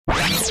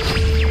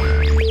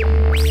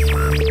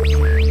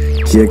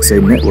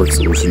GXA Network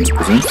Solutions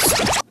presents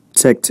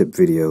Tech Tip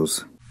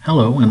Videos.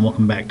 Hello and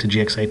welcome back to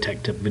GXA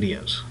Tech Tip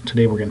Videos.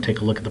 Today we're going to take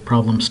a look at the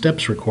Problem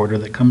Steps Recorder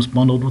that comes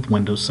bundled with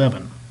Windows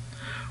 7.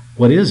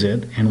 What is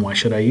it and why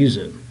should I use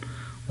it?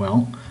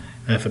 Well,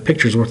 if a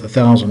picture is worth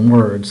 1,000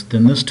 words,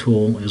 then this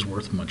tool is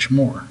worth much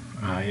more.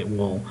 It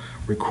will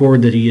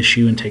record the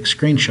issue and take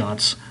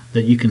screenshots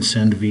that you can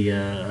send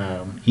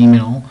via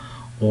email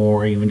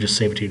or even just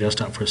save it to your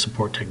desktop for a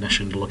support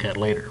technician to look at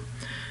later.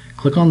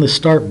 Click on the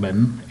Start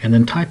button and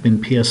then type in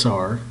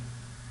PSR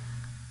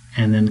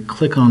and then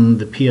click on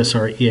the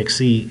PSR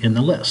EXE in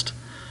the list.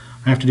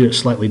 I have to do it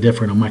slightly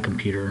different on my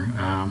computer,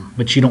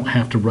 but you don't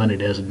have to run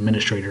it as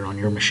administrator on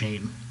your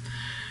machine.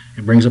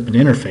 It brings up an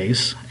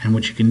interface, and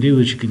what you can do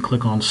is you can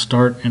click on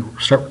Start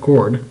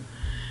Record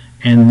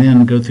and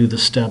then go through the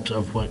steps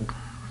of what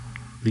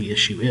the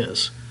issue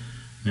is.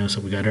 Notice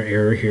that we got our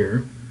error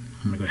here.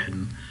 I'm going to go ahead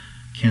and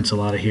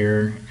cancel out of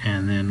here,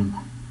 and then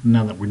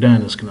now that we're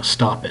done, it's going to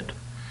stop it.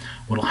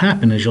 What will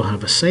happen is you'll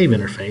have a save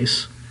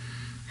interface,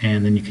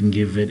 and then you can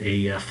give it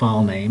a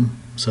file name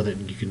so that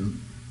you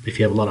can, if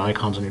you have a lot of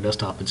icons on your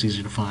desktop, it's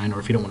easy to find, or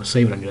if you don't want to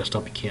save it on your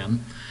desktop, you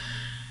can.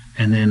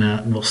 And then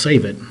we'll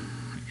save it.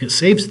 It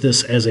saves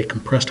this as a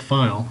compressed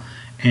file,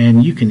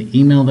 and you can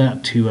email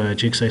that to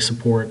GXA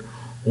support,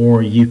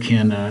 or you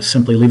can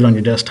simply leave it on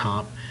your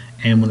desktop,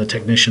 and when the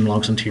technician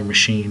logs into your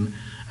machine,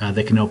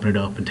 they can open it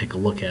up and take a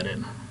look at it.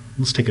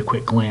 Let's take a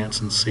quick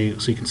glance and see,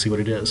 so you can see what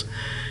it is.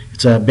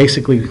 It's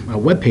basically a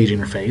web page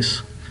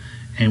interface,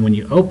 and when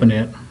you open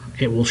it,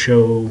 it will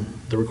show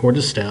the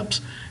recorded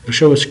steps. It'll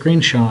show a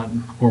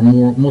screenshot or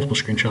multiple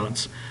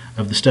screenshots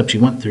of the steps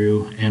you went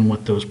through and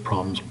what those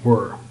problems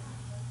were.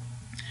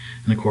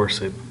 And of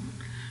course, it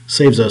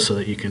saves us so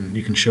that you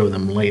can show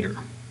them later.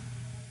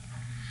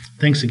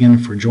 Thanks again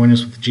for joining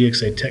us with the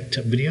GXA Tech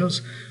Tip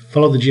Videos.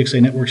 Follow the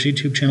GXA Network's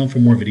YouTube channel for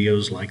more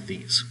videos like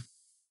these.